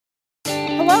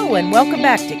Hello and welcome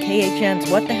back to KHN's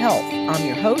What the Health. I'm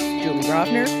your host, Julie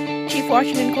Rovner, Chief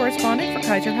Washington Correspondent for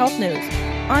Kaiser Health News.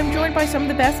 I'm joined by some of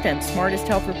the best and smartest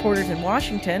health reporters in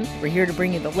Washington. We're here to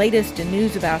bring you the latest in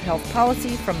news about health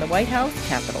policy from the White House,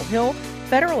 Capitol Hill,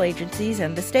 federal agencies,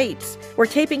 and the states. We're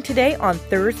taping today on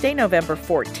Thursday, November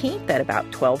 14th at about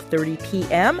 12:30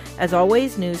 p.m. As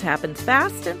always, news happens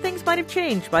fast and things might have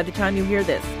changed by the time you hear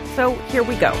this. So here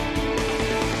we go.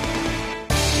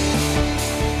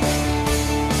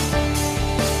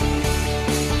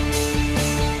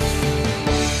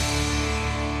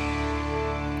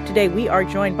 Today, we are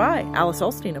joined by Alice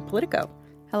Ollstein of Politico.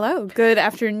 Hello. Good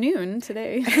afternoon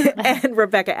today. And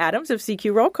Rebecca Adams of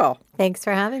CQ Roll Call. Thanks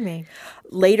for having me.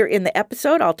 Later in the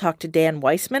episode, I'll talk to Dan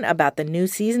Weissman about the new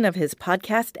season of his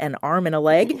podcast, An Arm and a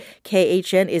Leg.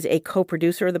 KHN is a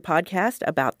co-producer of the podcast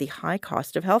about the high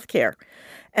cost of healthcare.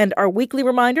 And our weekly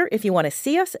reminder, if you want to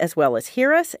see us as well as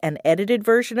hear us, an edited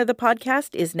version of the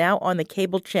podcast is now on the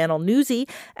cable channel Newsy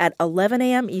at 11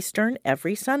 a.m. Eastern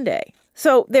every Sunday.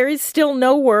 So there is still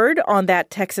no word on that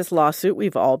Texas lawsuit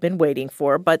we've all been waiting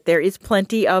for, but there is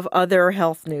plenty of other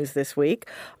health news this week.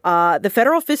 The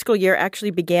federal fiscal year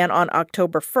actually began on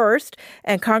October 1st,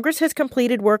 and Congress has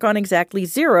completed work on exactly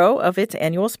zero of its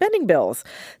annual spending bills.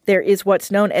 There is what's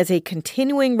known as a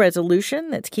continuing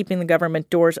resolution that's keeping the government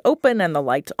doors open and the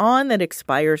lights on that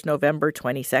expires November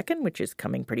 22nd, which is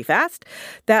coming pretty fast.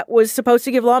 That was supposed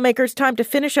to give lawmakers time to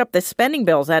finish up the spending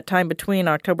bills that time between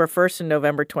October 1st and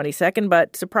November 22nd.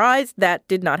 But surprise, that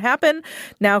did not happen.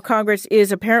 Now Congress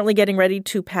is apparently getting ready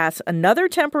to pass another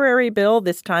temporary bill,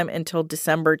 this time until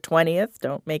December 20th.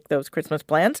 Don't make those Christmas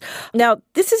plans. Now,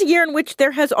 this is a year in which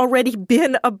there has already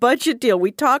been a budget deal.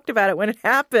 We talked about it when it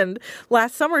happened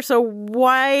last summer. So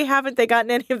why haven't they gotten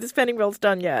any of the spending bills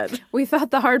done yet? We thought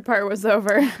the hard part was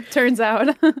over. Turns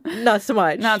out. Not so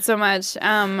much. Not so much.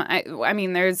 I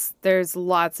mean, there's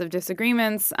lots of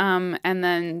disagreements. And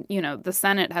then, the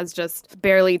Senate has just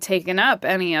barely taken up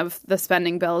any of the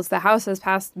spending bills. The House has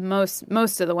passed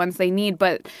most of the ones they need,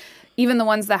 but even the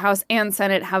ones the House and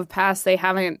Senate have passed, they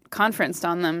haven't conferenced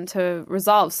on them to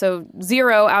resolve. So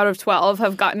 0 out of 12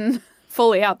 have gotten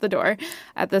fully out the door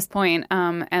at this point.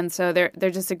 And so they're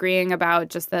just agreeing about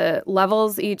just the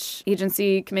levels each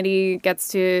agency committee gets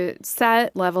to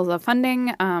set, levels of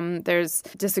funding. There's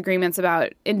disagreements about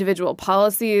individual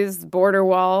policies. Border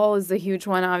wall is a huge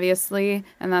one, obviously,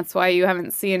 and that's why you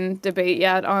haven't seen debate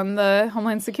yet on the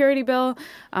Homeland Security bill.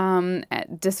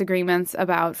 Disagreements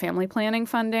about family planning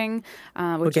funding.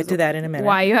 We'll get to that in a minute.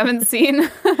 Why you haven't seen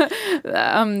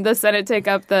the Senate take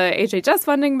up the HHS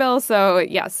funding bill. So,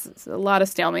 yes, a lot of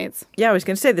stalemates. Yeah, I was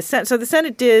going to say the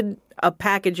Senate did a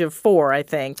package of 4, I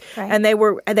think, right. And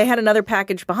they had another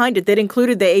package behind it that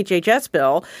included the HHS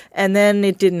bill, and then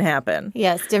it didn't happen.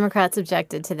 Yes, Democrats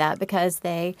objected to that because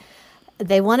they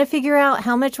want to figure out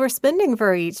how much we're spending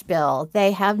for each bill.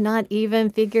 They have not even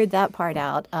figured that part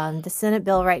out. The Senate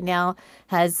bill right now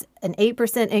has an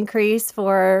 8% increase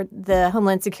for the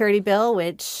Homeland Security bill,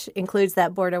 which includes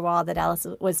that border wall that Alice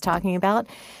was talking about.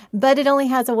 But it only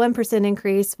has a 1%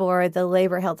 increase for the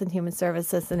Labor, Health and Human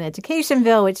Services and Education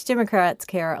bill, which Democrats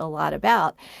care a lot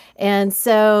about. And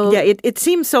so... Yeah, it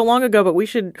seems so long ago, but we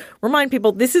should remind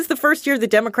people this is the first year the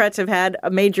Democrats have had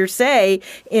a major say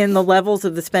in the levels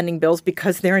of the spending bills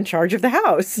because they're in charge of the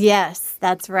House. Yes,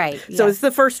 that's right. So It's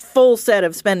the first full set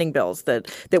of spending bills that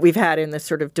we've had in this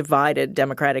sort of divided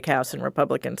Democratic House and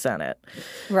Republican Senate.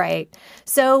 Right.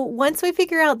 So once we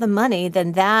figure out the money,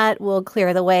 then that will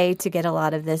clear the way to get a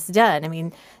lot of this done. I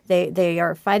mean, they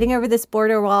are fighting over this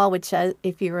border wall, which,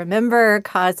 if you remember,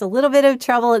 caused a little bit of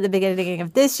trouble at the beginning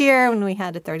of this year when we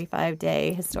had a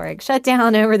 35-day historic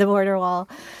shutdown over the border wall.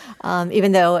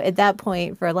 Even though at that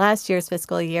point for last year's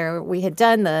fiscal year, we had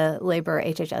done the labor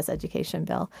HHS education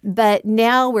bill. But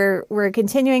now we're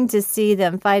continuing to see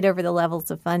them fight over the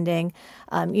levels of funding.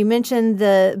 You mentioned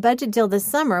the budget deal this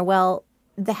summer. Well,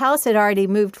 the House had already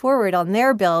moved forward on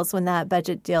their bills when that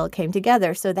budget deal came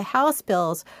together. So the House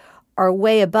bills are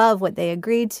way above what they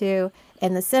agreed to,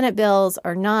 and the Senate bills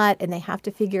are not, and they have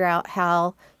to figure out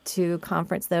how to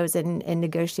conference those and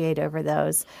negotiate over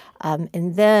those.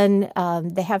 And then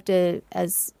they have to,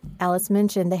 as Alice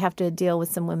mentioned, they have to deal with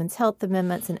some women's health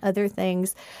amendments and other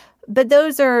things. But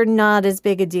those are not as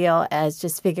big a deal as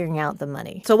just figuring out the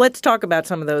money. So let's talk about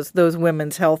some of those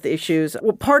women's health issues.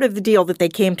 Well, part of the deal that they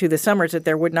came to this summer is that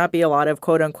there would not be a lot of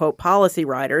quote-unquote policy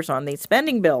riders on these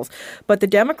spending bills. But the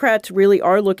Democrats really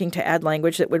are looking to add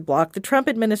language that would block the Trump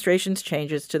administration's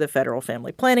changes to the federal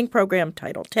family planning program,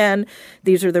 Title X.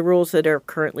 These are the rules that are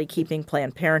currently keeping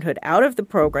Planned Parenthood out of the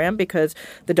program because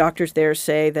the doctors there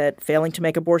say that failing to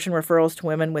make abortion referrals to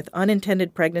women with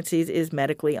unintended pregnancies is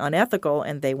medically unethical,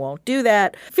 and they won't do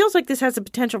that. It feels like this has the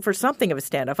potential for something of a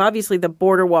standoff. Obviously, the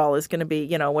border wall is going to be,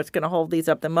 what's going to hold these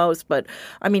up the most. But,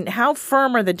 I mean, how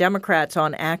firm are the Democrats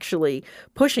on actually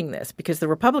pushing this? Because the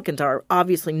Republicans are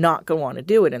obviously not going to want to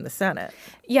do it in the Senate.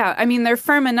 Yeah, I mean, they're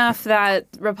firm enough that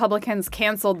Republicans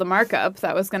canceled the markup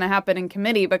that was going to happen in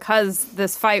committee because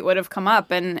this fight would have come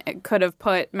up and it could have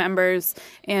put members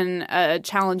in a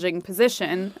challenging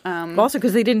position. Also,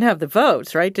 because they didn't have the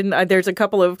votes, right? There's a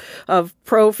couple of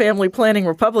pro-family planning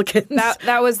Republicans.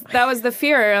 That was the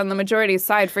fear on the majority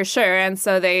side for sure, and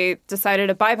so they decided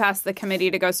to bypass the committee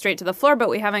to go straight to the floor. But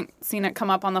we haven't seen it come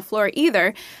up on the floor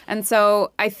either, and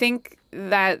so I think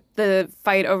that the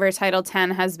fight over Title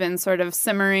X has been sort of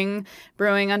simmering,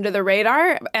 brewing under the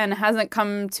radar, and hasn't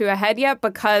come to a head yet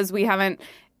because we haven't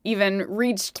even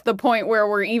reached the point where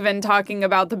we're even talking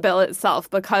about the bill itself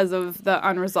because of the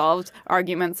unresolved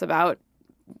arguments about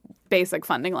basic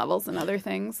funding levels and other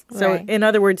things. So, Right. In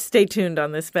other words, stay tuned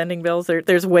on the spending bills.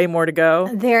 There's way more to go.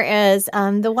 There is.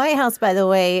 The White House, by the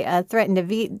way, threatened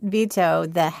to veto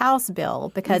the House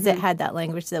bill because it had that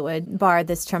language that would bar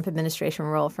this Trump administration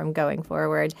rule from going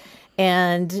forward.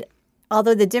 And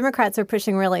although the Democrats are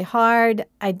pushing really hard,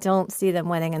 I don't see them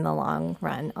winning in the long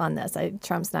run on this.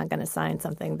 Trump's not going to sign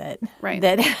something that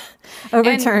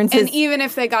overturns his... And even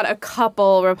if they got a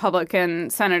couple Republican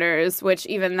senators, which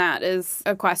even that is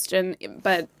a question,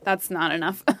 but that's not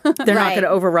enough. They're not going to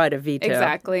override a veto.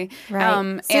 Exactly.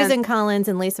 Right. Susan Collins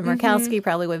and Lisa Murkowski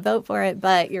probably would vote for it,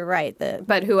 but you're right.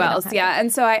 But who else? Yeah.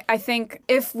 And so I think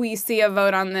if we see a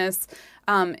vote on this,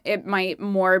 it might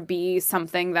more be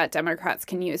something that Democrats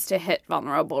can use to hit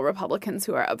vulnerable Republicans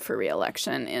who are up for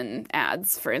re-election in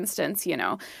ads. For instance,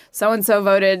 so-and-so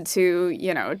voted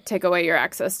to, take away your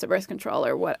access to birth control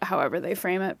or however they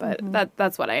frame it. But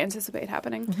that's what I anticipate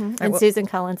happening. And Susan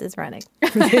Collins is running.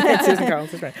 Susan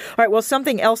Collins is running. All right. Well,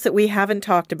 something else that we haven't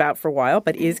talked about for a while,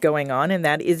 but is going on, and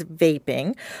that is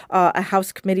vaping. A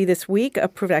House committee this week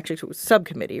approved, actually it was a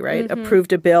subcommittee, right,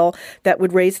 approved a bill that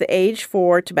would raise the age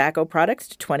for tobacco products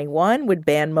to 21, would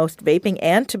ban most vaping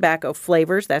and tobacco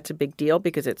flavors. That's a big deal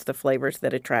because it's the flavors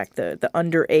that attract the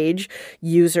underage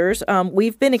users.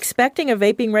 We've been expecting a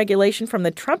vaping regulation from the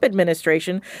Trump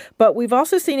administration, but we've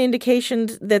also seen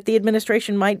indications that the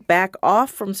administration might back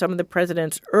off from some of the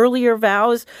president's earlier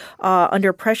vows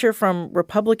under pressure from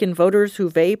Republican voters who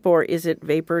vape, or is it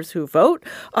vapors who vote?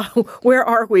 Where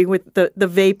are we with the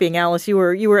vaping? Alice, you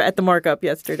were at the markup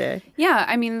yesterday. Yeah,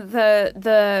 I mean,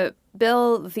 the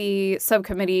bill the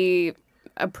subcommittee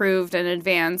approved and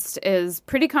advanced is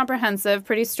pretty comprehensive,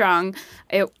 pretty strong.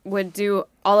 It would do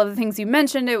all of the things you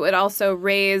mentioned. It would also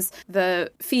raise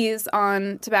the fees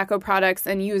on tobacco products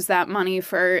and use that money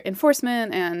for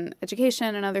enforcement and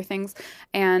education and other things.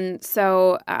 And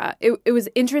so it was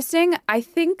interesting. I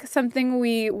think something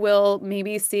we will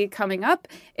maybe see coming up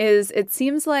is it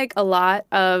seems like a lot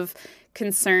of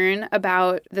concern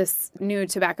about this new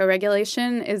tobacco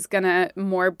regulation is going to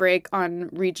more break on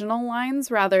regional lines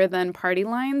rather than party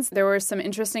lines. There were some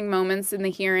interesting moments in the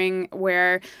hearing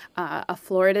where a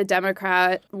Florida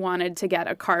Democrat wanted to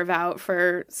get a carve out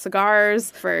for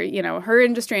cigars for, her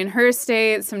industry in her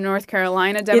state. Some North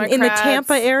Carolina Democrats. In the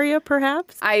Tampa area,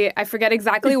 perhaps? I forget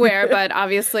exactly where, but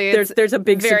obviously there's a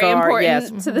big very cigar,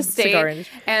 important to the state.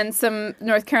 And some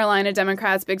North Carolina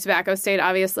Democrats, big tobacco state,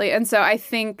 obviously. And so I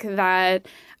think that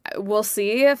we'll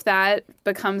see if that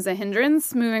becomes a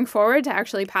hindrance moving forward to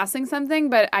actually passing something.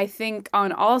 But I think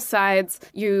on all sides,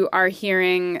 you are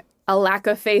hearing a lack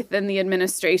of faith in the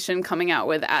administration coming out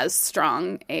with as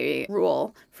strong a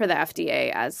rule for the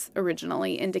FDA as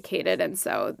originally indicated. And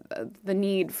so the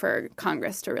need for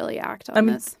Congress to really act on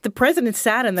this. The president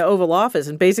sat in the Oval Office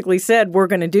and basically said, we're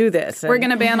going to do this. We're going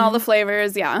to ban all the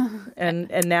flavors, yeah. And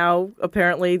now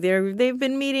apparently they've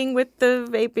been meeting with the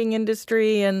vaping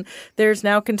industry, and there's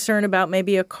now concern about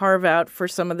maybe a carve out for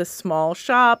some of the small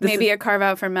shops. Maybe a carve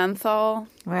out for menthol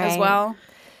as well.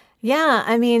 Yeah,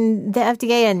 I mean, the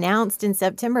FDA announced in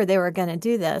September they were going to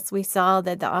do this. We saw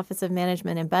that the Office of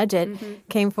Management and Budget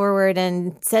came forward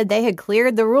and said they had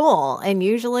cleared the rule. And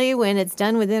usually when it's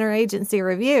done with interagency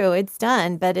review, it's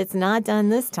done, but it's not done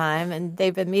this time. And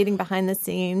they've been meeting behind the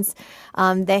scenes.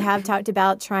 They have talked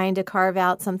about trying to carve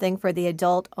out something for the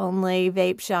adult-only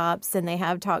vape shops, and they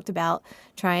have talked about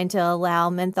trying to allow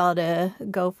menthol to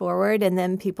go forward. And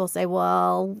then people say,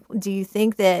 well, do you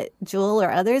think that Juul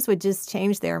or others would just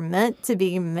change their mint to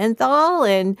be menthol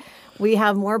and we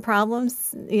have more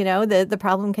problems? You know, the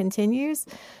problem continues.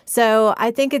 So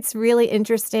I think it's really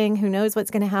interesting. Who knows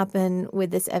what's going to happen with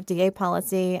this FDA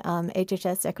policy?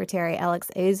 HHS Secretary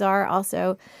Alex Azar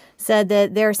also said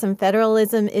that there are some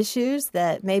federalism issues,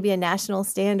 that maybe a national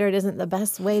standard isn't the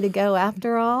best way to go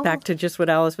after all. Back to just what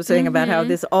Alice was saying about how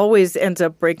this always ends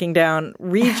up breaking down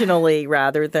regionally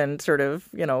rather than sort of,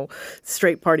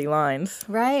 straight party lines.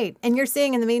 Right. And you're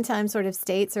seeing in the meantime sort of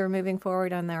states are moving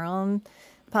forward on their own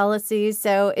policies.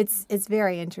 So it's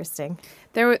very interesting.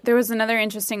 There was another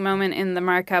interesting moment in the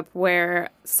markup where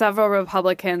several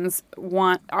Republicans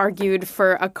argued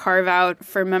for a carve-out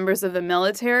for members of the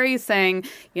military, saying,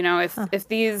 if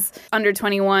these under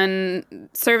 21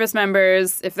 service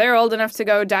members, if they're old enough to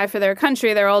go die for their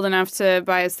country, they're old enough to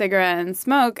buy a cigarette and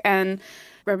smoke. And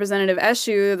Representative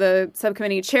Eshoo, the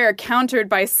subcommittee chair, countered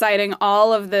by citing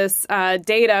all of this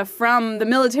data from the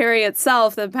military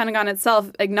itself, the Pentagon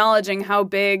itself, acknowledging how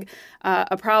big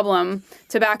a problem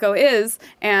tobacco is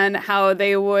and how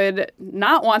they would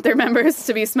not want their members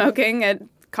to be smoking. It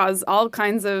caused all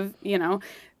kinds of,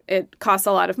 it costs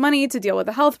a lot of money to deal with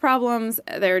the health problems.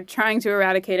 They're trying to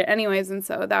eradicate it anyways. And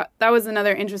so that was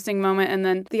another interesting moment. And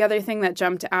then the other thing that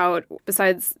jumped out,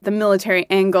 besides the military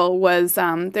angle, was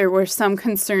there were some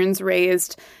concerns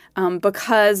raised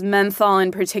because menthol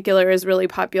in particular is really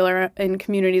popular in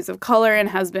communities of color and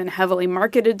has been heavily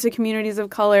marketed to communities of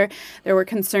color. There were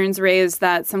concerns raised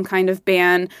that some kind of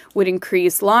ban would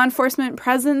increase law enforcement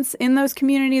presence in those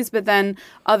communities, but then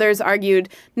others argued,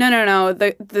 no,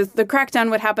 the crackdown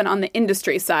would happen on the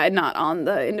industry side, not on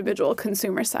the individual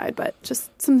consumer side, but just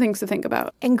some things to think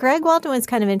about. And Greg Walton was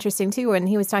kind of interesting, too, when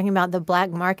he was talking about the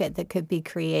black market that could be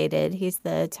created. He's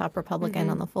the top Republican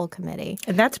on the full committee.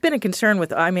 And that's been a concern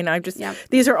with,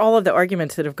 these are all of the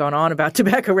arguments that have gone on about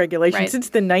tobacco regulation since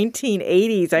the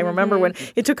 1980s. I remember when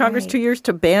it took Congress 2 years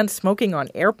to ban smoking on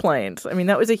airplanes. I mean,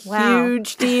 that was a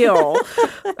huge deal.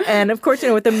 And of course,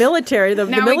 with the military,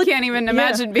 we can't even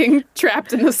imagine being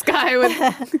trapped in the sky with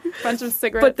a bunch of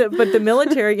cigarettes. But the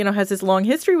military, has this long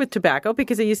history with tobacco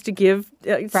because they used to give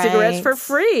cigarettes for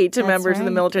free to members of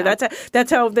the military. Yeah.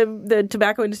 That's how the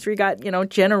tobacco industry got,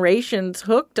 generations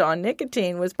hooked on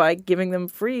nicotine, was by giving them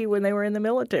free when they were in the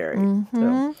military.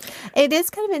 So. It is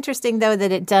kind of interesting, though,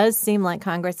 that it does seem like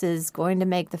Congress is going to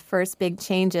make the first big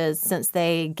changes since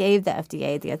they gave the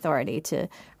FDA the authority to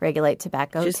regulate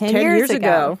tobacco just 10 years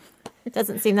ago. It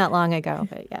doesn't seem that long ago,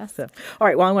 but yes. So, all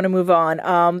right, well, I want to move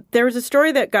on. There was a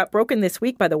story that got broken this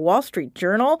week by the Wall Street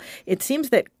Journal. It seems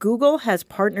that Google has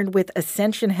partnered with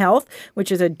Ascension Health,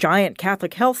 which is a giant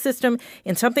Catholic health system,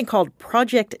 in something called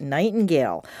Project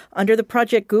Nightingale. Under the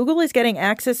project, Google is getting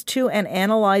access to and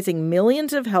analyzing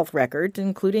millions of health records,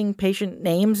 including patient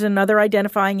names and other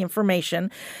identifying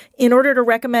information, in order to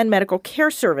recommend medical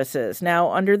care services. Now,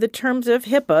 under the terms of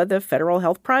HIPAA, the federal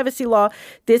health privacy law,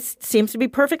 this seems to be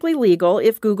perfectly legal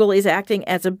if Google is acting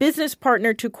as a business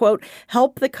partner to, quote,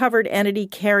 help the covered entity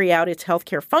carry out its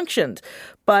healthcare functions.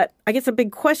 But I guess a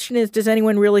big question is, does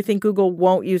anyone really think Google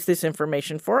won't use this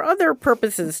information for other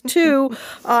purposes, too?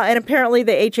 And apparently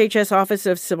the HHS Office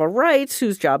of Civil Rights,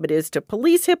 whose job it is to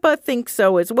police HIPAA, thinks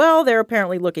so as well. They're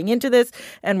apparently looking into this,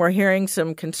 and we're hearing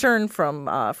some concern from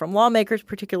lawmakers,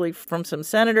 particularly from some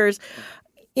senators.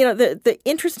 The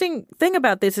interesting thing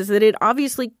about this is that it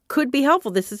obviously could be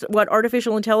helpful. This is what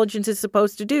artificial intelligence is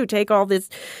supposed to do. Take all this,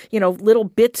 little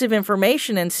bits of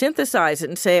information and synthesize it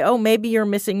and say, oh, maybe you're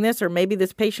missing this, or maybe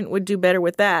this patient would do better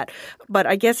with that. But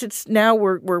I guess it's now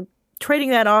we're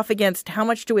trading that off against how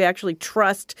much do we actually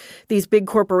trust these big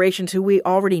corporations who we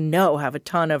already know have a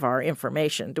ton of our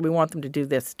information? Do we want them to do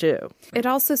this too? It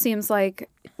also seems like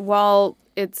while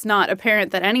it's not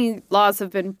apparent that any laws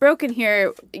have been broken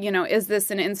here, is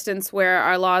this an instance where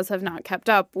our laws have not kept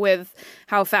up with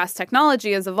how fast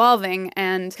technology is evolving,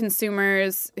 and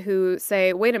consumers who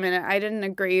say, wait a minute, I didn't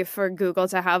agree for Google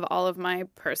to have all of my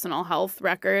personal health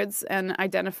records and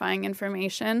identifying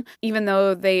information, even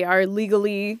though they are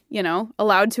legally,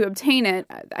 allowed to obtain it.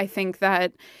 I think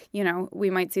that, we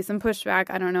might see some pushback.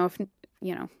 I don't know if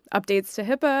updates to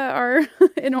HIPAA are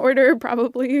in order,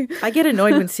 probably. I get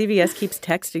annoyed when CVS keeps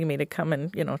texting me to come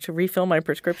and, to refill my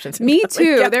prescriptions. Me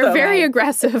too. They're very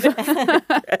aggressive.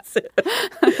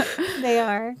 They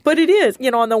are. But it is.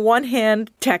 On the one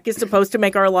hand, tech is supposed to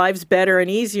make our lives better and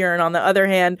easier. And on the other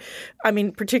hand, I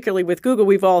mean, particularly with Google,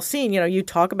 we've all seen, you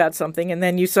talk about something and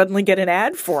then you suddenly get an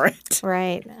ad for it.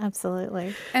 Right.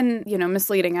 Absolutely. And,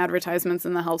 misleading advertisements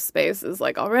in the health space is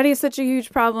already such a huge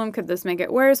problem. Could this make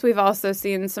it worse? We've also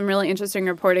seen some really interesting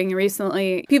reporting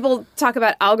recently. People talk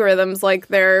about algorithms like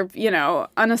they're,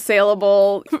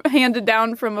 unassailable, handed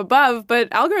down from above, but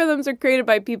algorithms are created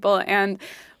by people. And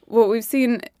what we've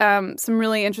seen some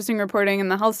really interesting reporting in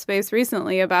the health space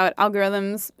recently about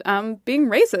algorithms being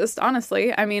racist,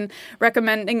 honestly. I mean,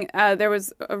 recommending, there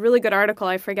was a really good article,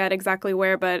 I forget exactly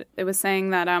where, but it was saying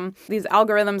that these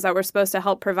algorithms that were supposed to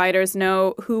help providers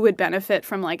know who would benefit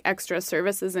from extra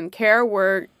services and care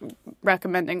were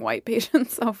recommending white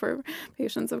patients over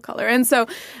patients of color. And so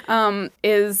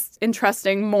is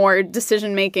entrusting more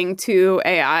decision-making to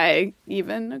AI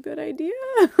even a good idea?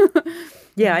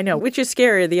 Yeah, I know. Which is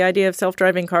scarier, the idea of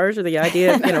self-driving cars or the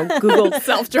idea of, Google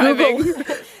self-driving.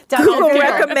 Google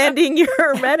recommending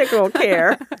your medical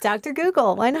care. Dr.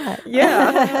 Google, why not?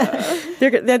 Yeah.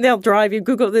 Then they'll drive you.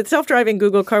 The self-driving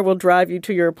Google car will drive you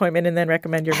to your appointment and then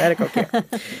recommend your medical care.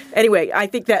 Anyway, I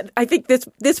think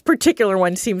this particular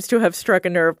one seems to have struck a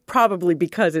nerve probably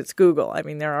because it's Google. I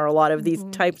mean, there are a lot of these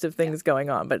types of things going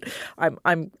on, but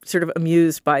I'm sort of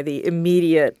amused by the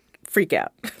immediate freak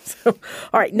out. So,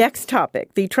 all right, next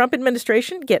topic. The Trump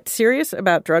administration gets serious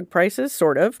about drug prices,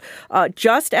 sort of.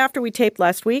 Just after we taped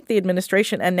last week, the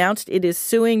administration announced it is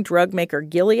suing drug maker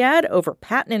Gilead over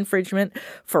patent infringement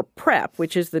for PrEP,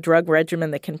 which is the drug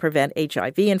regimen that can prevent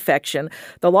HIV infection.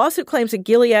 The lawsuit claims that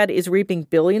Gilead is reaping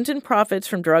billions in profits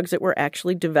from drugs that were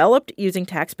actually developed using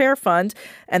taxpayer funds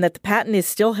and that the patent is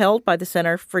still held by the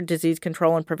Center for Disease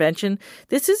Control and Prevention.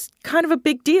 This is kind of a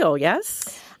big deal,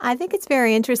 yes? I think it's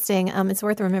very interesting. It's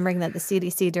worth remembering that the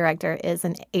CDC director is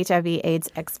an HIV/AIDS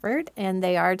expert, and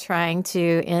they are trying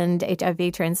to end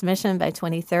HIV transmission by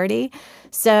 2030.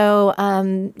 So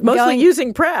mostly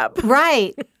using PrEP.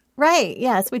 Right.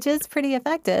 Yes, which is pretty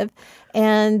effective.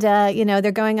 And,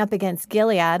 they're going up against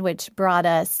Gilead, which brought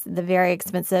us the very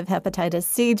expensive hepatitis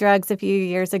C drugs a few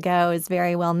years ago, is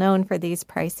very well known for these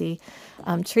pricey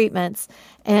treatments.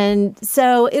 And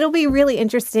so it'll be really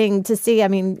interesting to see. I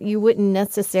mean, you wouldn't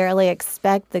necessarily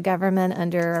expect the government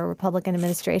under a Republican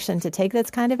administration to take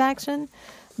this kind of action.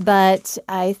 But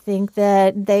I think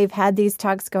that they've had these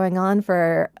talks going on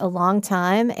for a long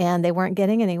time and they weren't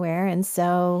getting anywhere. And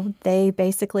so they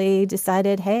basically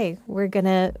decided, hey, we're going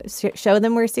to show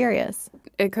them we're serious.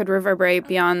 It could reverberate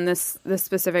beyond this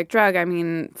specific drug. I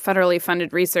mean, federally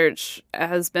funded research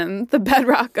has been the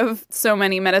bedrock of so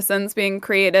many medicines being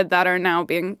created that are now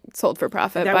being sold for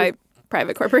profit by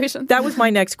private corporations. That was my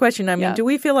next question. I mean, do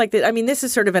we feel like that? I mean, this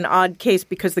is sort of an odd case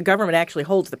because the government actually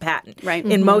holds the patent. Right.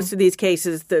 In most of these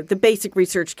cases, the basic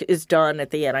research is done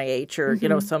at the NIH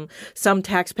or, some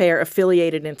taxpayer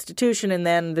affiliated institution, and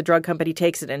then the drug company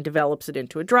takes it and develops it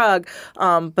into a drug.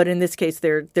 But in this case,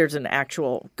 there's an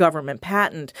actual government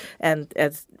patent. And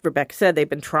as Rebecca said, they've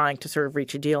been trying to sort of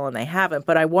reach a deal and they haven't.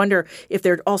 But I wonder if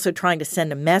they're also trying to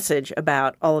send a message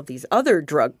about all of these other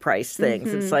drug price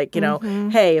things. It's like,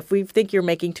 hey, if we think you're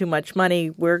making too much money,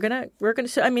 we're gonna.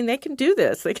 I mean, they can do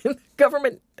this.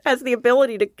 Government has the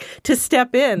ability to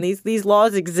step in. These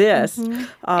laws exist,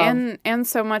 and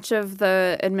so much of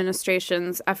the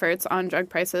administration's efforts on drug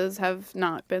prices have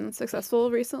not been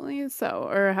successful recently,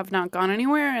 or have not gone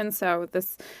anywhere, and so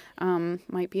this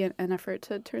might be an effort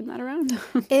to turn that around.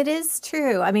 It is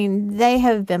true. I mean, they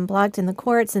have been blocked in the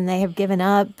courts, and they have given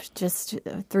up just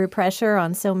through pressure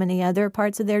on so many other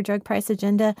parts of their drug price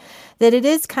agenda that it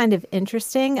is kind of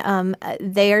interesting.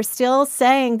 They are still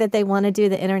saying that they want to do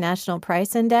the International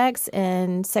Price Index,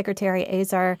 and Secretary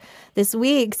Azar this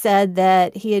week said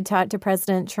that he had talked to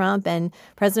President Trump, and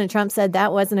President Trump said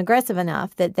that wasn't aggressive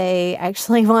enough, that they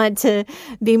actually want to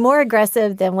be more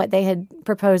aggressive than what they had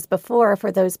proposed before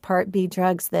for those Part B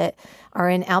drugs that are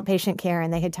in outpatient care,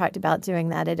 and they had talked about doing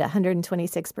that at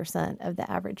 126% of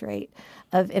the average rate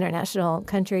of international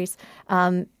countries.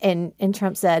 And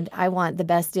Trump said, I want the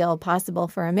best deal possible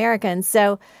for Americans.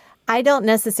 So I don't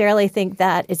necessarily think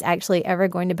that is actually ever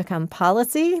going to become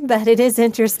policy, but it is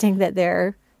interesting that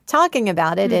they're talking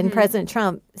about it, and President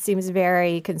Trump seems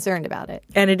very concerned about it.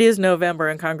 And it is November,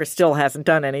 and Congress still hasn't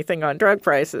done anything on drug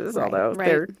prices, although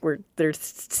there's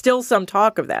still some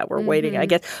talk of that. We're waiting. I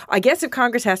guess if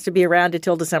Congress has to be around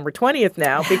until December 20th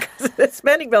now because of the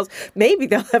spending bills, maybe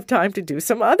they'll have time to do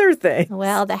some other things.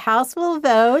 Well, the House will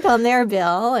vote on their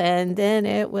bill, and then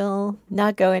it will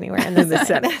not go anywhere in the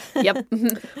Senate. Yep.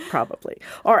 Probably.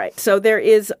 All right. So there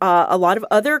is a lot of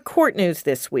other court news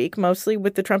this week, mostly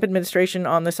with the Trump administration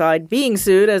on the side being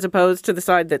sued as opposed to the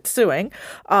side that's suing.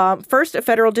 First, a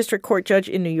federal district court judge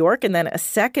in New York and then a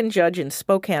second judge in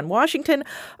Spokane, Washington,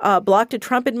 blocked a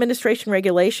Trump administration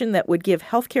regulation that would give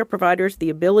healthcare providers the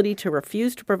ability to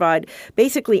refuse to provide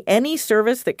basically any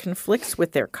service that conflicts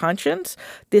with their conscience.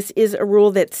 This is a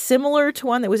rule that's similar to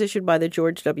one that was issued by the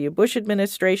George W. Bush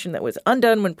administration that was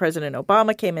undone when President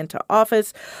Obama came into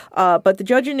office. But the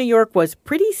judge in New York was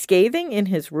pretty scathing in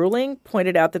his ruling,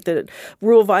 pointed out that the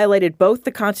rule violated both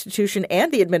the Constitution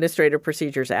and the Administrative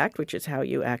Procedures Act, which is how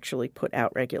you actually put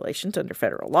out regulations under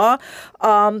federal law.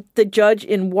 The judge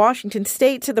in Washington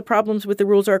State said the problems with the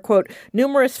rules are, quote,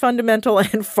 numerous, fundamental,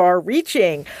 and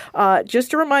far-reaching.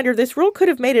 Just a reminder, this rule could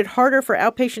have made it harder for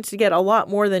outpatients to get a lot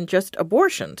more than just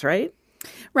abortions, right?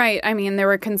 Right. I mean, there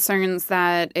were concerns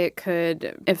that it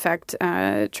could affect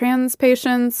trans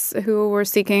patients who were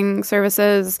seeking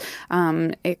services.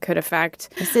 It could affect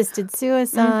assisted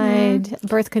suicide,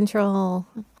 birth control,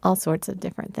 all sorts of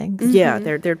different things. Yeah,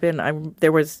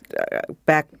 there was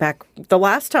back the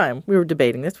last time we were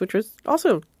debating this, which was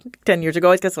also 10 years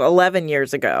ago, I guess 11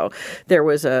 years ago, there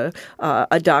was a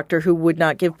doctor who would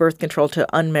not give birth control to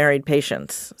unmarried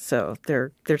patients. So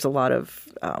there's a lot of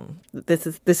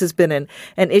this has been an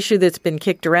issue that's been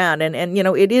kicked around, and you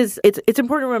know it's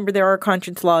important to remember there are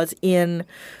conscience laws in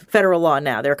federal law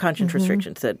now. There are conscience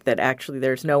restrictions that actually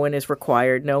no one is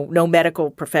required, no medical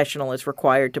professional is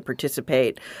required to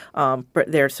participate. But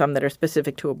there are some that are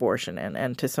specific to abortion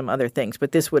and to some other things,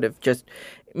 but this would have just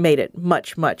made it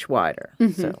much, much wider.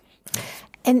 So.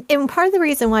 And part of the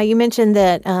reason why you mentioned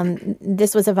that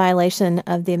this was a violation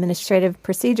of the Administrative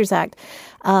Procedures Act,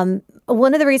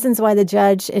 one of the reasons why the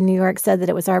judge in New York said that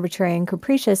it was arbitrary and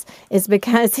capricious is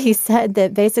because he said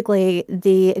that basically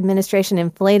the administration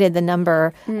inflated the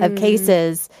number of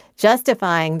cases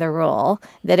justifying the rule,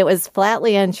 that it was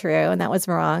flatly untrue, and that was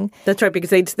wrong. That's right, because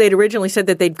they'd originally said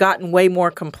that they'd gotten way more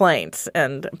complaints,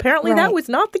 and apparently that was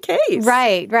not the case.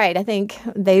 Right. I think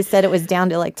they said it was down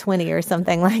to like 20 or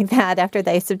something like that after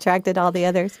they subtracted all the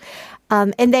others.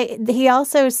 And he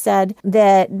also said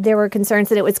that there were concerns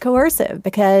that it was coercive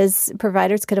because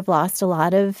providers could have lost a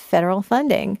lot of federal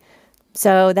funding.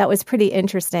 So that was pretty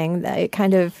interesting. It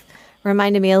kind of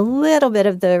reminded me a little bit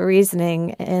of the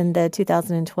reasoning in the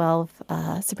 2012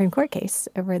 Supreme Court case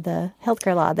over the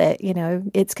healthcare law that, you know,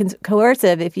 it's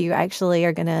coercive if you actually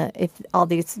are going to, if all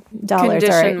these dollars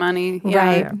condition money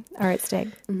are at stake.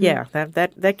 Yeah,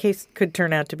 that case could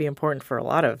turn out to be important for a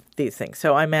lot of these things.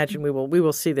 So I imagine we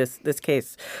will see this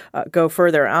case go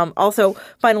further. Also,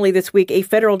 finally this week, a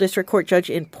federal district court judge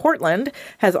in Portland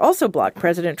has also blocked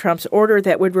President Trump's order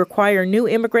that would require new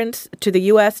immigrants to the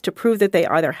U.S. to prove that they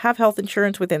either have health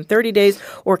insurance within 30 days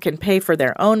or can pay for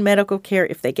their own medical care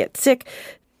if they get sick.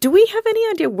 Do we have any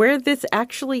idea where this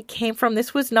actually came from?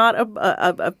 This was not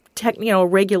a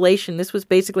regulation. This was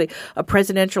basically a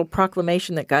presidential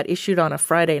proclamation that got issued on a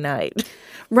Friday night.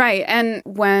 Right. And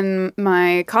when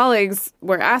my colleagues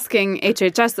were asking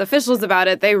HHS officials about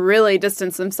it, they really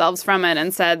distanced themselves from it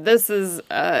and said, this is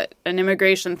an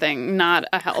immigration thing, not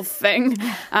a health thing.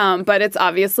 But it's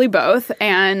obviously both.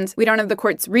 And we don't have the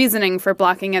court's reasoning for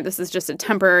blocking it. This is just a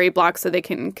temporary block so they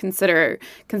can consider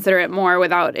it more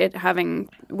without it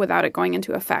going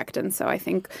into effect. And so I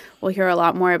think we'll hear a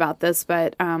lot more about this.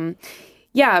 But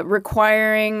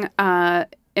requiring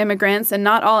immigrants, and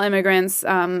not all immigrants,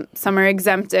 some are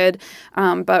exempted,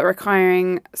 but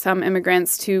requiring some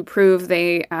immigrants to prove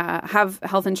they have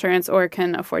health insurance or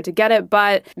can afford to get it.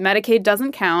 But Medicaid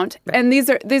doesn't count. And these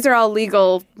are all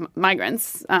legal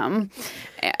migrants. And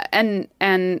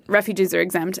refugees are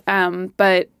exempt.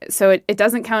 But so it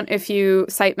doesn't count if you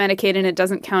cite Medicaid, and it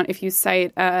doesn't count if you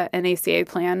cite an ACA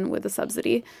plan with a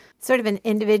subsidy. Sort of an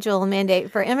individual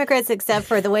mandate for immigrants, except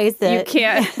for the ways that you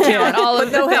can't count all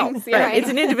of the things. Yeah. Right. It's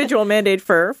an individual mandate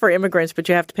for immigrants, but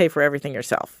you have to pay for everything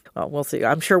yourself. Well, we'll see.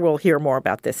 I'm sure we'll hear more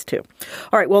about this too.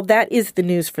 All right. Well, that is the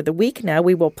news for the week. Now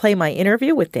we will play my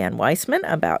interview with Dan Weissman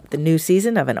about the new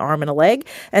season of An Arm and a Leg,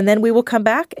 and then we will come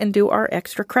back and do our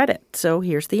extra credit. So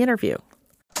here's the interview.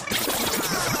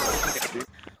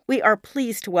 We are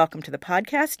pleased to welcome to the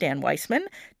podcast Dan Weissman.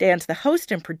 Dan's the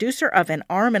host and producer of An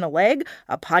Arm and a Leg,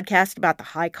 a podcast about the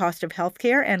high cost of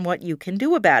healthcare and what you can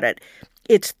do about it.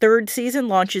 Its third season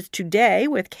launches today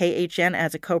with KHN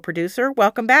as a co-producer.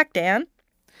 Welcome back, Dan.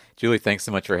 Julie, thanks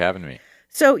so much for having me.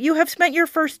 So you have spent your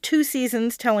first 2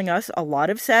 seasons telling us a lot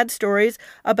of sad stories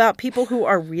about people who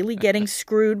are really getting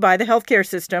screwed by the healthcare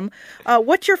system.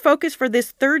 What's your focus for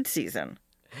this third season?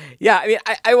 Yeah, I mean,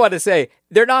 I want to say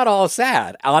they're not all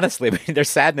sad, honestly. I mean, there's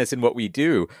sadness in what we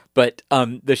do, but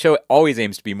the show always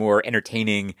aims to be more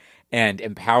entertaining and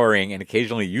empowering and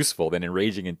occasionally useful than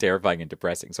enraging and terrifying and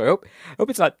depressing. So I hope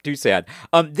it's not too sad.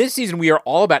 This season, we are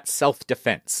all about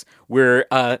self-defense. We're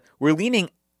leaning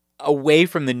away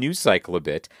from the news cycle a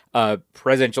bit.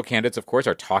 Presidential candidates, of course,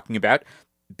 are talking about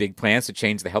big plans to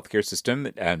change the healthcare system,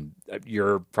 and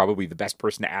you're probably the best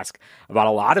person to ask about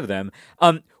a lot of them.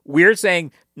 We're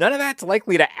saying none of that's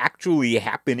likely to actually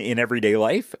happen in everyday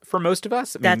life for most of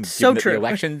us. That's so true. The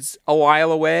election's a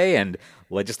while away, and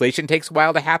legislation takes a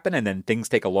while to happen, and then things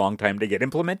take a long time to get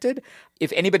implemented.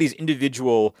 If anybody's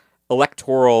individual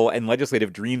electoral and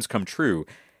legislative dreams come true,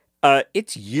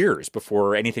 it's years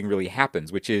before anything really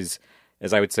happens, which is,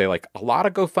 as I would say, like a lot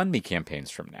of GoFundMe campaigns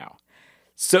from now.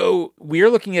 So we're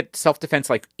looking at self-defense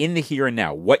like in the here and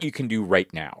now, what you can do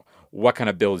right now, what kind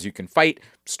of bills you can fight,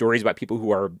 stories about people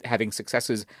who are having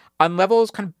successes on levels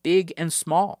kind of big and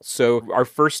small. So our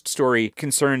first story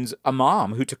concerns a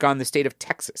mom who took on the state of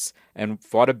Texas and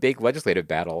fought a big legislative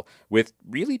battle with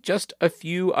really just a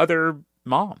few other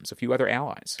moms, a few other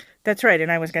allies. That's right.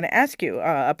 And I was going to ask you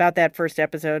about that first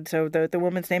episode. So the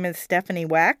woman's name is Stephanie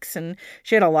Wax, and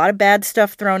she had a lot of bad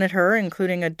stuff thrown at her,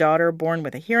 including a daughter born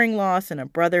with a hearing loss and a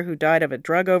brother who died of a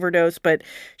drug overdose. But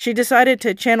she decided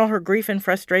to channel her grief and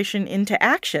frustration into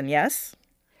action, yes?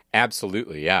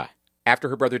 Absolutely, yeah. After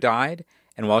her brother died,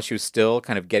 and while she was still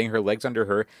kind of getting her legs under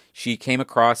her, she came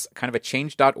across kind of a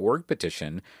Change.org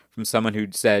petition from someone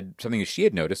who'd said something that she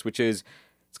had noticed, which is,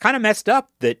 it's kind of messed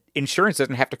up that insurance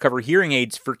doesn't have to cover hearing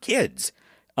aids for kids.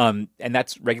 And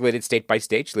that's regulated state by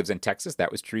state. She lives in Texas.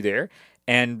 That was true there.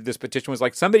 And this petition was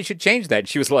like, somebody should change that. And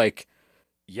she was like,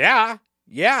 yeah,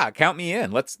 count me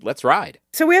in. Let's ride.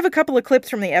 So we have a couple of clips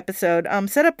from the episode.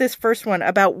 Set up this first one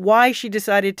about why she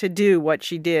decided to do what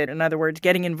she did. In other words,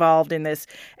 getting involved in this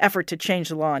effort to change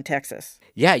the law in Texas.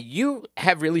 Yeah, you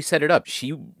have really set it up.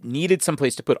 She needed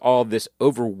someplace to put all this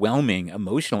overwhelming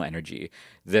emotional energy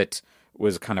that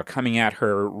was kind of coming at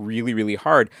her really, really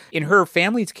hard. In her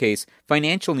family's case,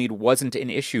 financial need wasn't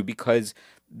an issue because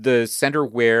the center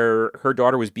where her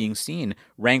daughter was being seen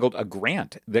wrangled a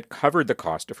grant that covered the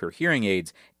cost of her hearing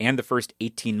aids and the first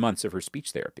 18 months of her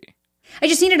speech therapy. I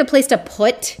just needed a place to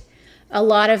put a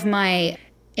lot of my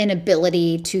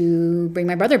inability to bring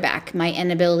my brother back, my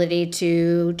inability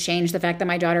to change the fact that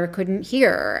my daughter couldn't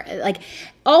hear. Like,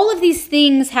 all of these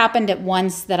things happened at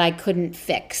once that I couldn't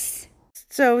fix.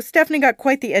 So Stephanie got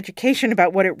quite the education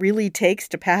about what it really takes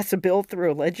to pass a bill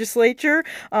through a legislature.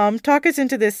 Talk us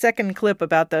into this second clip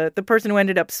about the person who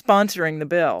ended up sponsoring the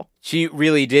bill. She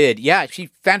really did. Yeah, she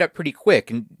found out pretty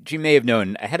quick, and she may have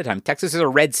known ahead of time. Texas is a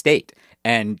red state,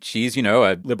 and she's,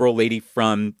 a liberal lady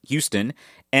from Houston.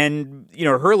 And,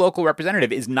 her local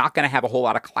representative is not going to have a whole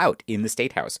lot of clout in the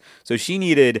state house. So she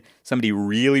needed somebody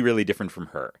really, really different from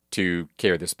her to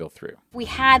carry this bill through. We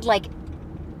had,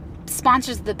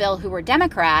 sponsors of the bill who were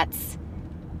Democrats.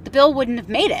 The bill wouldn't have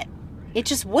made it. It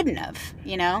just wouldn't have,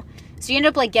 So you end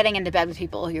up, getting into bed with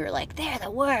people who are they're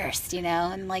the worst,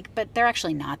 and but they're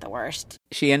actually not the worst.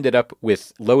 She ended up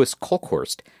with Lois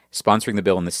Kolkhorst sponsoring the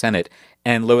bill in the Senate.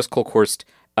 And Lois Kolkhorst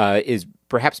is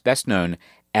perhaps best known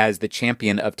as the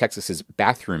champion of Texas's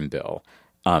bathroom bill,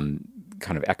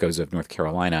 kind of echoes of North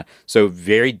Carolina. So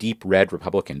very deep red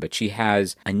Republican, but she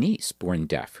has a niece born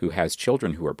deaf who has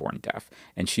children who are born deaf.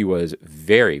 And she was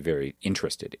very, very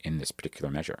interested in this particular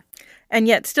measure. And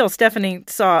yet still, Stephanie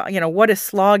saw, what a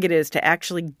slog it is to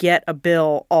actually get a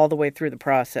bill all the way through the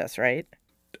process, right?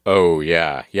 Oh,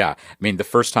 yeah. I mean, the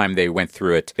first time they went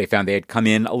through it, they found they had come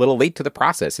in a little late to the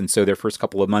process. And so their first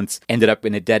couple of months ended up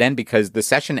in a dead end because the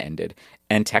session ended.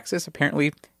 And Texas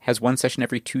apparently has one session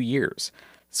every 2 years.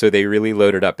 So they really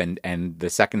loaded up. And the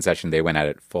second session, they went at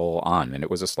it full on. And it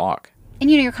was a slog.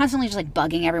 And, you're constantly just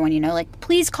bugging everyone,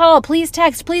 please call, please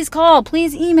text, please call,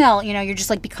 please email. You're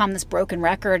just become this broken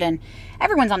record. And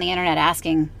everyone's on the internet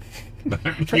asking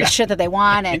for the shit that they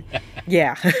want. And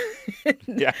yeah.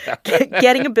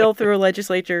 Getting a bill through a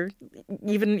legislature,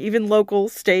 even local,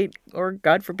 state, or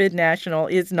God forbid national,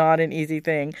 is not an easy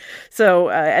thing. So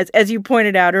as you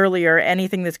pointed out earlier,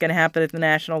 anything that's going to happen at the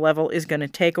national level is going to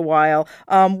take a while.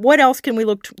 What else can we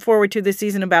look forward to this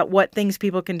season about what things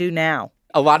people can do now?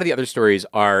 A lot of the other stories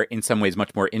are in some ways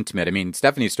much more intimate. I mean,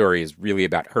 Stephanie's story is really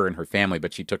about her and her family,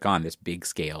 but she took on this big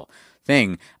scale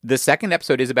thing. The second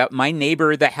episode is about my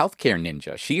neighbor, the healthcare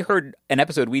ninja. She heard an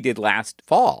episode we did last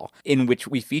fall in which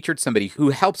we featured somebody who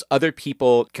helps other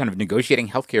people kind of negotiating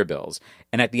healthcare bills.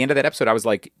 And at the end of that episode, I was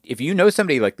like, if you know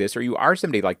somebody like this or you are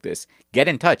somebody like this, get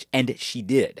in touch. And she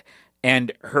did.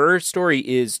 And her story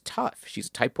is tough. She's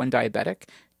a type 1 diabetic,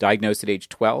 diagnosed at age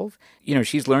 12. You know,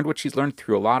 she's learned what she's learned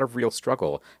through a lot of real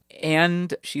struggle.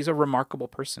 And she's a remarkable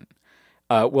person.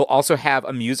 We'll also have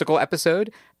a musical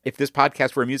episode. If this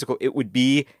podcast were a musical, it would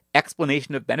be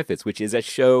Explanation of Benefits, which is a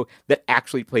show that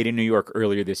actually played in New York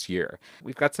earlier this year.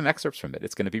 We've got some excerpts from it.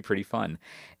 It's going to be pretty fun.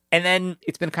 And then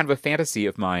it's been kind of a fantasy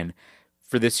of mine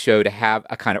for this show to have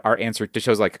a kind of our answer to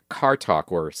shows like Car Talk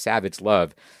or Savage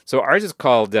Love. So ours is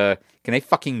called Can They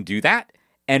Fucking Do That?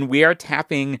 And we are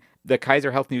tapping the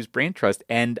Kaiser Health News Brain Trust,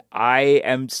 and I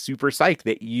am super psyched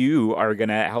that you are going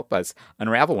to help us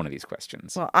unravel one of these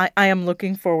questions. Well, I am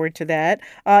looking forward to that.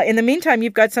 In the meantime,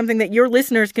 you've got something that your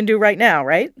listeners can do right now,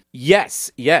 right?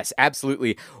 Yes,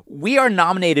 absolutely. We are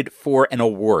nominated for an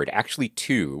award, actually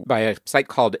 2, by a site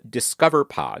called Discover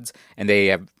Pods, and they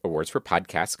have awards for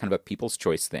podcasts, kind of a People's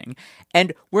Choice thing.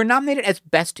 And we're nominated as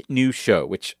Best New Show,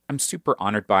 which I'm super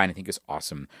honored by and I think is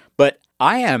awesome. But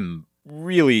I am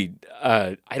really,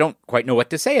 I don't quite know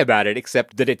what to say about it,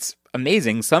 except that it's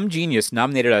amazing. Some genius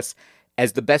nominated us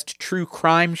as the best true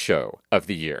crime show of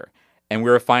the year. And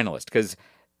we're a finalist because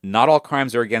not all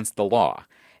crimes are against the law.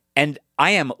 And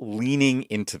I am leaning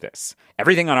into this.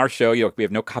 Everything on our show, we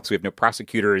have no cops, we have no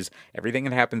prosecutors. Everything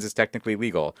that happens is technically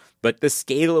legal. But the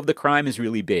scale of the crime is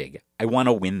really big. I want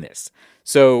to win this.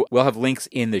 So we'll have links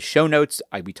in the show notes.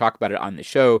 We talk about it on the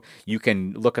show. You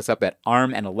can look us up at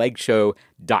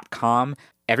armandalegshow.com.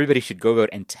 Everybody should go vote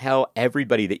and tell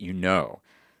everybody that you know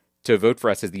to vote for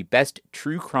us as the best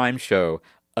true crime show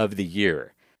of the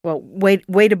year. Well,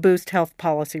 way to boost health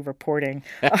policy reporting.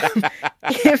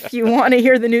 If you want to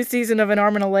hear the new season of An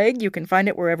Arm and a Leg, you can find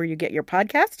it wherever you get your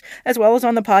podcast, as well as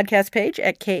on the podcast page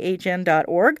at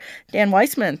khn.org. Dan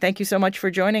Weissman, thank you so much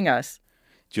for joining us.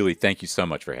 Julie, thank you so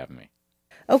much for having me.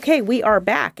 Okay, we are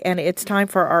back, and it's time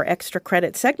for our extra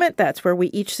credit segment. That's where we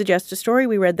each suggest a story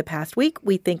we read the past week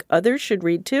we think others should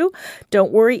read too.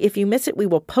 Don't worry, if you miss it, we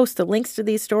will post the links to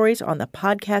these stories on the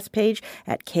podcast page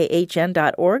at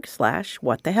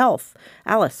khn.org/whatthehealth.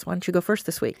 Alice, why don't you go first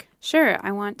this week? Sure.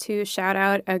 I want to shout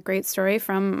out a great story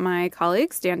from my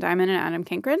colleagues, Dan Diamond and Adam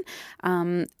Kinkren.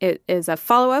 It is a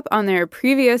follow-up on their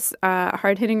previous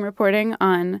hard-hitting reporting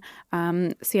on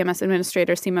CMS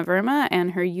Administrator Seema Verma and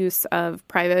her use of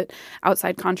private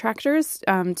outside contractors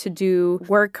to do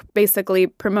work basically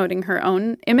promoting her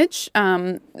own image.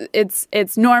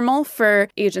 It's normal for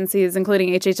agencies,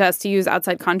 including HHS, to use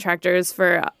outside contractors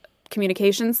for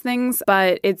communications things,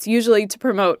 but it's usually to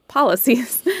promote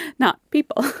policies, not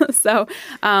people. So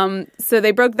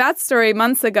they broke that story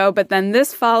months ago, but then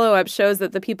this follow-up shows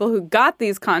that the people who got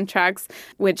these contracts,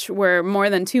 which were more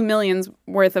than $2 million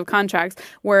worth of contracts,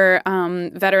 were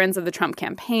veterans of the Trump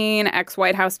campaign,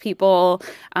 ex-White House people,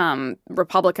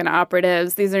 Republican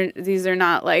operatives. These are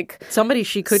not like somebody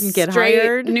she couldn't get straight,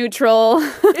 hired, neutral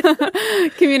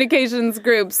communications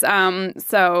groups.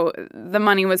 So the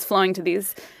money was flowing to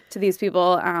these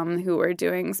people who were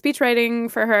doing speech writing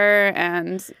for her.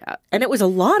 And it was a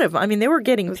lot of, they were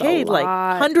getting paid like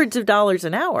hundreds of dollars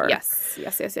an hour. Yes.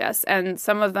 And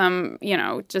some of them,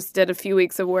 just did a few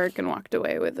weeks of work and walked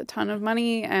away with a ton of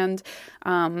money. And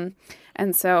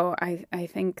so I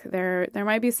think there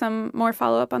might be some more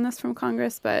follow-up on this from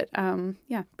Congress. But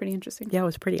pretty interesting. Yeah, it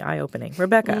was pretty eye-opening.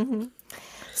 Rebecca. Mm-hmm.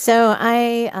 So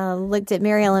I looked at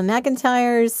Mary Ellen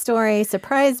McIntyre's story,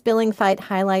 Surprise Billing Fight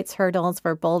Highlights Hurdles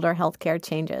for Bolder Healthcare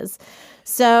Changes.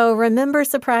 So remember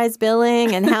surprise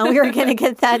billing and how we were going to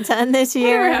get that done this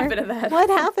year? What happened to that? What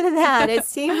happened to that? It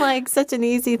seemed like such an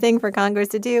easy thing for Congress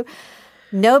to do.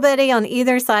 Nobody on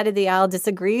either side of the aisle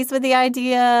disagrees with the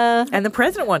idea. And the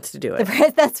president wants to do it.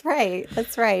 That's right.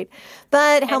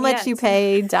 But how much you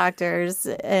pay doctors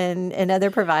and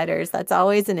other providers, that's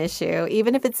always an issue.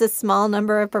 Even if it's a small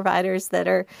number of providers that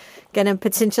are going to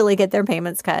potentially get their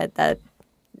payments cut, that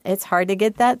it's hard to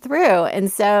get that through. And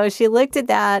so she looked at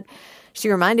that. She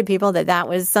reminded people that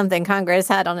was something Congress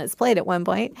had on its plate at one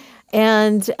point,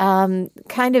 and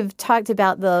kind of talked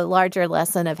about the larger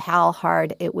lesson of how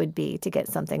hard it would be to get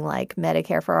something like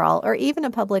Medicare for all, or even a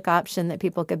public option that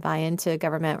people could buy into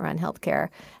government-run healthcare,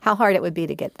 how hard it would be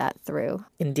to get that through.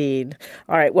 Indeed.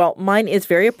 All right. Well, mine is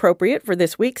very appropriate for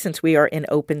this week since we are in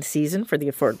open season for the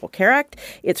Affordable Care Act.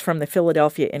 It's from the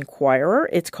Philadelphia Inquirer.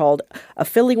 It's called A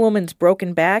Philly Woman's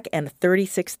Broken Back and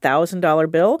 $36,000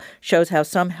 Bill Shows How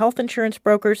Some Health Insurance insurance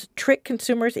brokers trick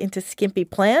consumers into skimpy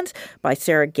plans by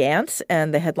Sarah Gantz.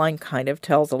 And the headline kind of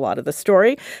tells a lot of the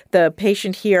story. The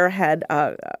patient here had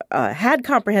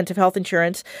comprehensive health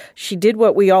insurance. She did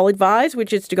what we all advise,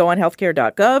 which is to go on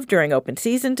healthcare.gov during open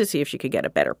season to see if she could get a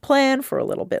better plan for a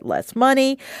little bit less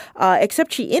money.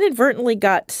 Except she inadvertently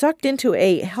got sucked into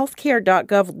a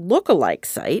healthcare.gov lookalike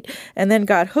site and then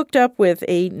got hooked up with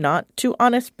a not too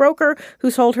honest broker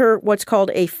who sold her what's called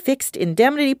a fixed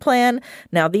indemnity plan.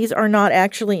 Now, these are not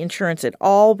actually insurance at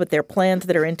all, but they're plans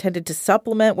that are intended to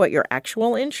supplement what your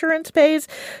actual insurance pays.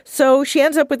 So she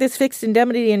ends up with this fixed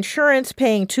indemnity insurance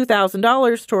paying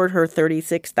 $2,000 toward her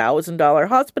 $36,000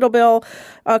 hospital bill.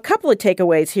 A couple of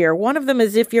takeaways here. One of them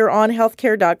is if you're on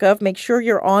healthcare.gov, make sure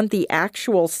you're on the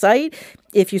actual site.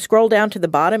 If you scroll down to the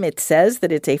bottom, it says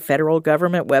that it's a federal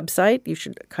government website. You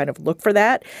should kind of look for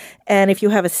that. And if you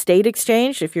have a state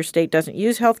exchange, if your state doesn't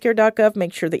use healthcare.gov,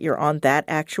 make sure that you're on that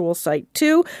actual site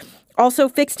too. Also,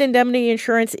 fixed indemnity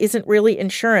insurance isn't really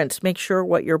insurance. Make sure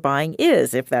what you're buying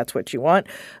is, if that's what you want.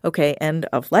 Okay, end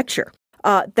of lecture.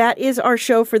 That is our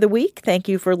show for the week. Thank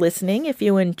you for listening. If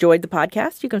you enjoyed the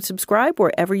podcast, you can subscribe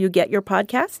wherever you get your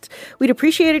podcasts. We'd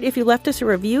appreciate it if you left us a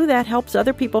review. That helps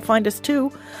other people find us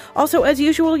too. Also, as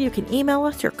usual, you can email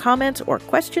us your comments or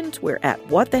questions. We're at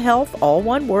whatthehealth, all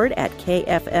one word, at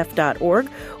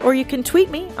kff.org. Or you can tweet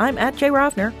me. I'm at Jay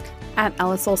Rovner. At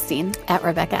Alice Olstein. At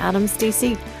Rebecca Adams,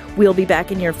 DC. We'll be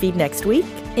back in your feed next week.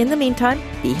 In the meantime,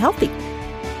 be healthy.